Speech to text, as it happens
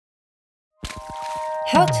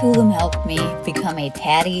How TULUM helped me become a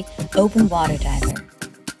Padi open water diver.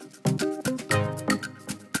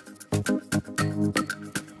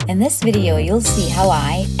 In this video, you'll see how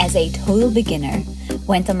I, as a total beginner,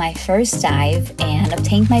 went on my first dive and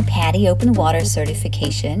obtained my Padi open water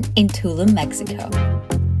certification in TULUM, Mexico.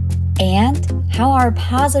 And how our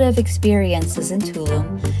positive experiences in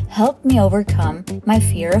TULUM helped me overcome my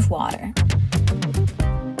fear of water.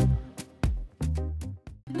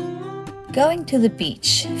 Going to the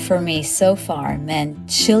beach for me so far meant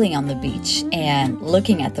chilling on the beach and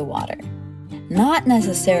looking at the water, not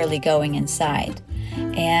necessarily going inside.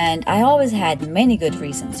 And I always had many good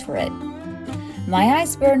reasons for it. My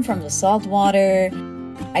eyes burn from the salt water,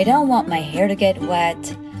 I don't want my hair to get wet,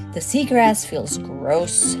 the seagrass feels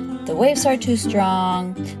gross, the waves are too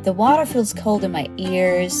strong, the water feels cold in my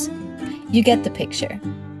ears. You get the picture.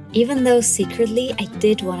 Even though secretly I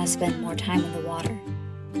did want to spend more time in the water.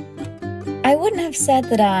 I wouldn't have said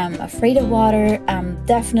that I'm afraid of water. I'm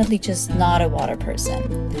definitely just not a water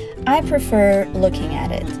person. I prefer looking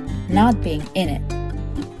at it, not being in it.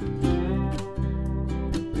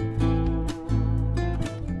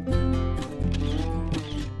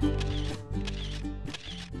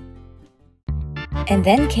 And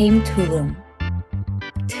then came TULUM.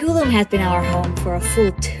 TULUM had been our home for a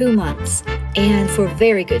full 2 months, and for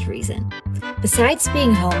very good reason. Besides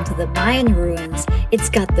being home to the Mayan ruins, it's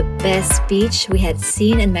got the best beach we had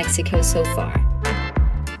seen in Mexico so far.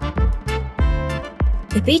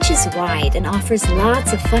 The beach is wide and offers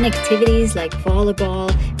lots of fun activities like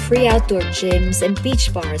volleyball, free outdoor gyms, and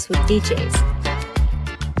beach bars with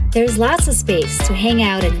DJs. There's lots of space to hang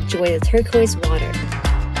out and enjoy the turquoise water.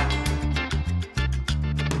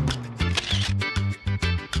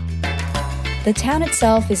 The town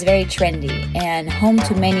itself is very trendy and home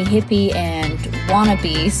to many hippie and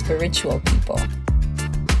wannabe spiritual people.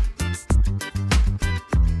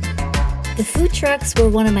 The food trucks were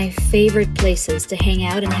one of my favorite places to hang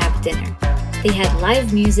out and have dinner. They had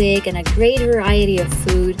live music and a great variety of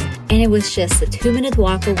food, and it was just a 2-minute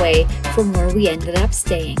walk away from where we ended up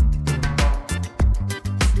staying.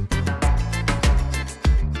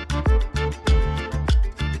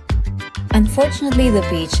 Unfortunately, the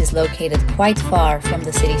beach is located quite far from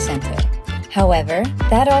the city center. However,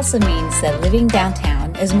 that also means that living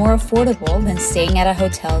downtown is more affordable than staying at a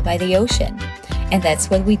hotel by the ocean. And that's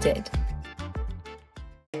what we did.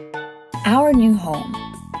 Our new home.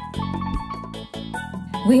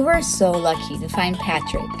 We were so lucky to find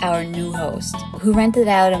Patrick, our new host, who rented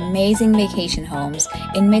out amazing vacation homes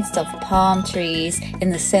in midst of palm trees in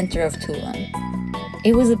the center of TULUM.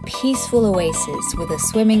 It was a peaceful oasis with a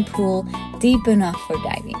swimming pool deep enough for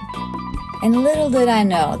diving. And little did I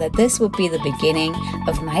know that this would be the beginning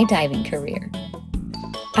of my diving career.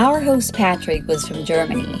 Our host Patrick was from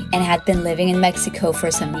Germany and had been living in Mexico for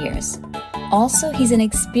some years. Also, he's an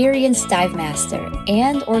experienced dive master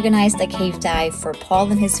and organized a cave dive for Paul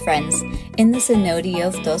and his friends in the cenote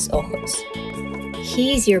of Dos Ojos.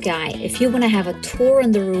 He's your guy if you want to have a tour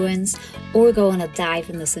in the ruins or go on a dive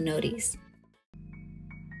in the cenotes.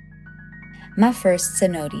 My first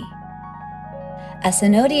cenote. A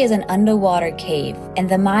cenote is an underwater cave, and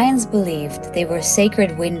the Mayans believed they were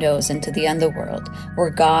sacred windows into the underworld, where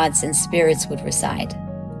gods and spirits would reside.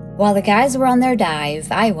 While the guys were on their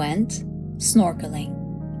dive, I went snorkeling.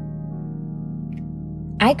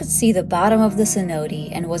 I could see the bottom of the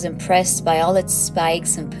cenote and was impressed by all its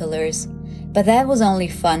spikes and pillars, but that was only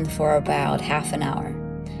fun for about half an hour.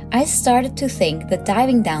 I started to think that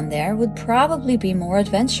diving down there would probably be more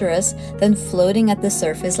adventurous than floating at the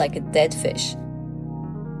surface like a dead fish.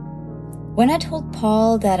 When I told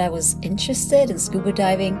Paul that I was interested in scuba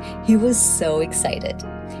diving, he was so excited.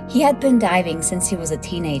 He had been diving since he was a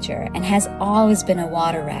teenager and has always been a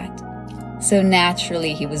water rat. So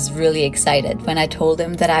naturally, he was really excited when I told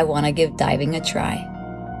him that I want to give diving a try.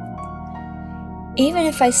 Even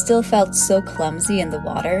if I still felt so clumsy in the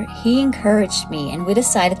water, he encouraged me and we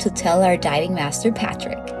decided to tell our diving master,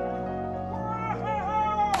 Patrick.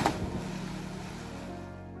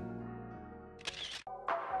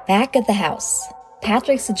 Back at the house,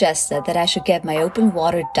 Patrick suggested that I should get my open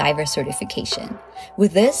water diver certification.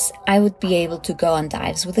 With this, I would be able to go on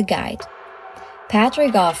dives with a guide.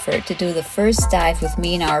 Patrick offered to do the first dive with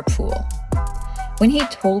me in our pool. When he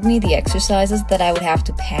told me the exercises that I would have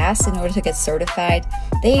to pass in order to get certified,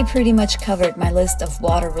 they pretty much covered my list of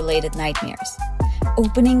water-related nightmares.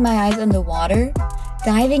 Opening my eyes underwater,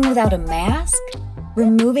 diving without a mask,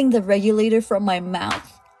 removing the regulator from my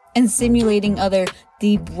mouth, and simulating other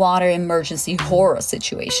deep water emergency horror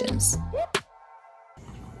situations.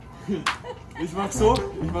 Ich mach so.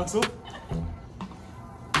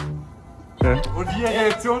 Danke. Und die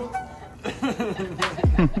Reaktion?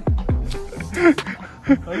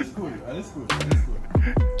 Alles gut, alles gut, alles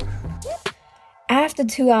gut. After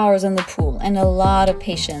 2 hours in the pool and a lot of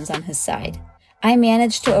patience on his side, I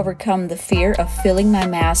managed to overcome the fear of filling my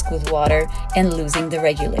mask with water and losing the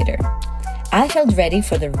regulator. I felt ready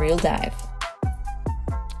for the real dive.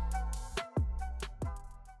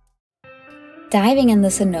 Diving in the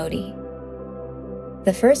cenote.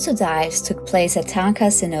 The first 2 dives took place at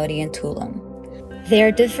Cenote in Tulum. There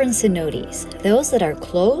are different cenotes, those that are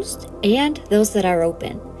closed and those that are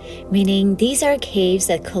open, meaning these are caves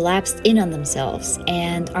that collapsed in on themselves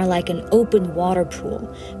and are like an open water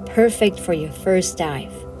pool, perfect for your first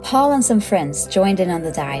dive. Paul and some friends joined in on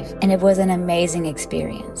the dive, and it was an amazing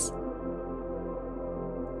experience.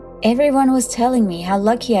 Everyone was telling me how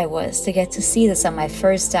lucky I was to get to see this on my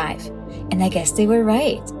first dive, and I guess they were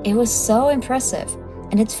right. It was so impressive,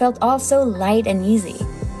 and it felt all so light and easy.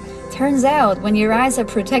 Turns out, when your eyes are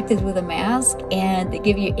protected with a mask and they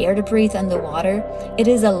give you air to breathe underwater, it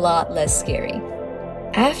is a lot less scary.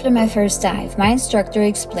 After my first dive, my instructor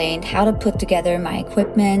explained how to put together my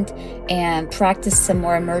equipment and practice some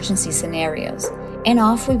more emergency scenarios, and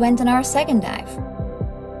off we went on our second dive.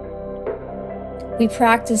 We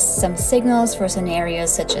practiced some signals for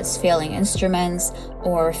scenarios such as failing instruments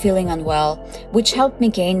or feeling unwell, which helped me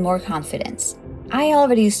gain more confidence. I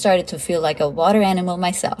already started to feel like a water animal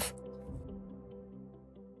myself.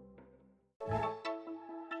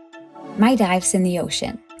 My dives in the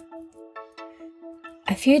ocean.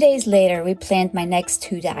 A few days later, we planned my next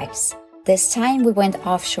 2 dives. This time we went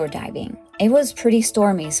offshore diving. It was pretty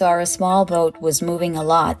stormy, so our small boat was moving a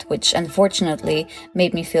lot, which unfortunately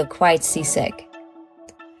made me feel quite seasick.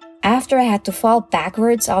 After I had to fall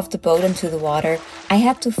backwards off the boat into the water, I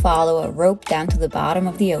had to follow a rope down to the bottom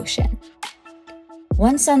of the ocean.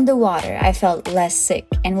 Once underwater, I felt less sick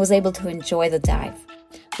and was able to enjoy the dive.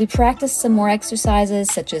 We practiced some more exercises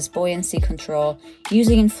such as buoyancy control,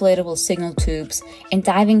 using inflatable signal tubes, and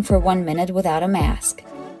diving for 1 minute without a mask.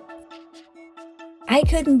 I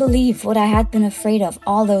couldn't believe what I had been afraid of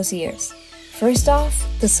all those years. First off,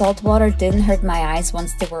 the salt water didn't hurt my eyes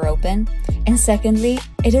once they were open, and secondly,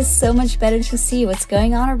 it is so much better to see what's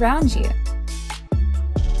going on around you.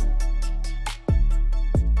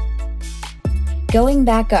 Going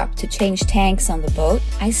back up to change tanks on the boat,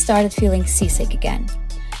 I started feeling seasick again.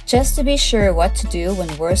 Just to be sure what to do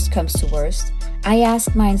when worst comes to worst, I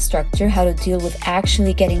asked my instructor how to deal with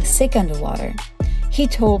actually getting sick underwater. He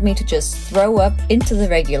told me to just throw up into the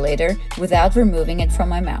regulator without removing it from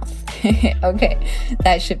my mouth. Okay,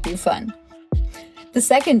 that should be fun. The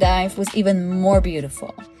second dive was even more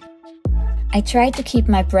beautiful. I tried to keep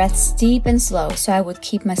my breath steep and slow so I would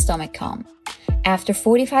keep my stomach calm. After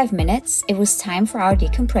 45 minutes, it was time for our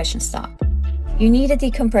decompression stop. You need a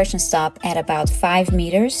decompression stop at about 5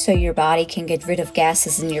 meters so your body can get rid of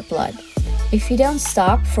gases in your blood. If you don't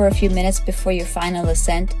stop for a few minutes before your final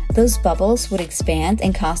ascent, those bubbles would expand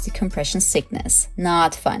and cause decompression sickness.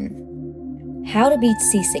 Not fun. How to beat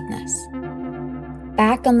seasickness.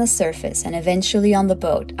 Back on the surface and eventually on the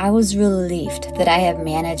boat, I was relieved that I have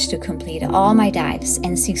managed to complete all my dives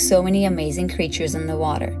and see so many amazing creatures in the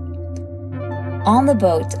water. On the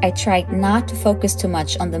boat, I tried not to focus too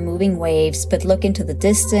much on the moving waves, but look into the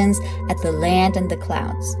distance, at the land and the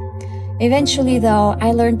clouds. Eventually, though,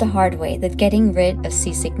 I learned the hard way that getting rid of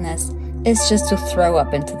seasickness is just to throw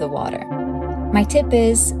up into the water. My tip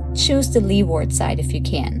is, choose the leeward side if you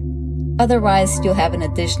can. Otherwise, you'll have an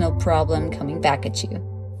additional problem coming back at you.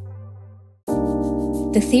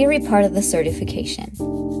 The theory part of the certification.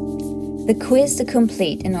 The quiz to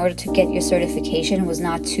complete in order to get your certification was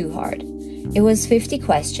not too hard. It was 50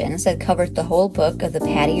 questions that covered the whole book of the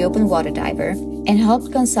Padi Open Water Diver and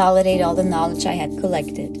helped consolidate all the knowledge I had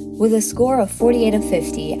collected. With a score of 48 of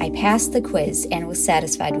 50, I passed the quiz and was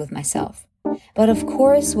satisfied with myself. But of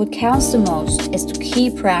course, what counts the most is to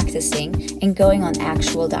keep practicing and going on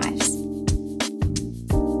actual dives.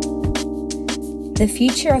 The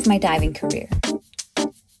future of my diving career.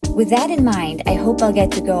 With that in mind, I hope I'll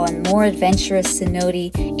get to go on more adventurous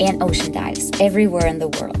cenote and ocean dives everywhere in the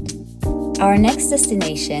world. Our next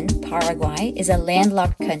destination, Paraguay, is a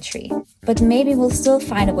landlocked country, but maybe we'll still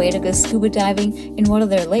find a way to go scuba diving in one of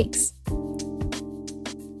their lakes.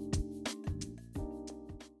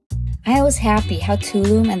 I was happy how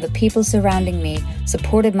Tulum and the people surrounding me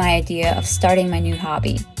supported my idea of starting my new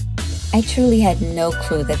hobby. I truly had no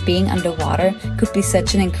clue that being underwater could be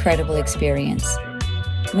such an incredible experience.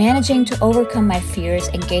 Managing to overcome my fears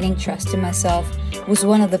and gaining trust in myself was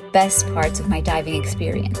one of the best parts of my diving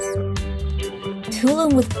experience.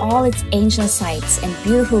 Tulum, with all its ancient sites and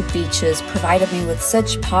beautiful beaches, provided me with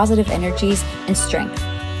such positive energies and strength.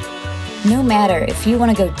 No matter if you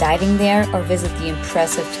want to go diving there or visit the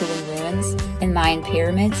impressive Tulum ruins and Mayan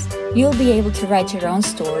pyramids, you'll be able to write your own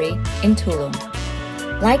story in Tulum.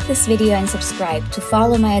 Like this video and subscribe to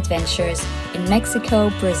follow my adventures in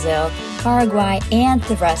Mexico, Brazil, Paraguay, and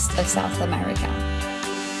the rest of South America.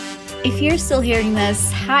 If you're still hearing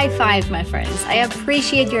this, high five, my friends. I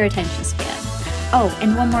appreciate your attention span. Oh,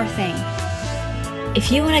 and one more thing.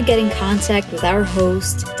 If you want to get in contact with our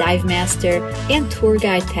host, dive master, and tour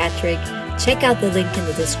guide Patrick, check out the link in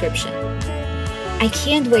the description. I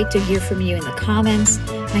can't wait to hear from you in the comments,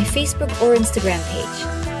 my Facebook or Instagram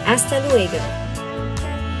page. Hasta luego!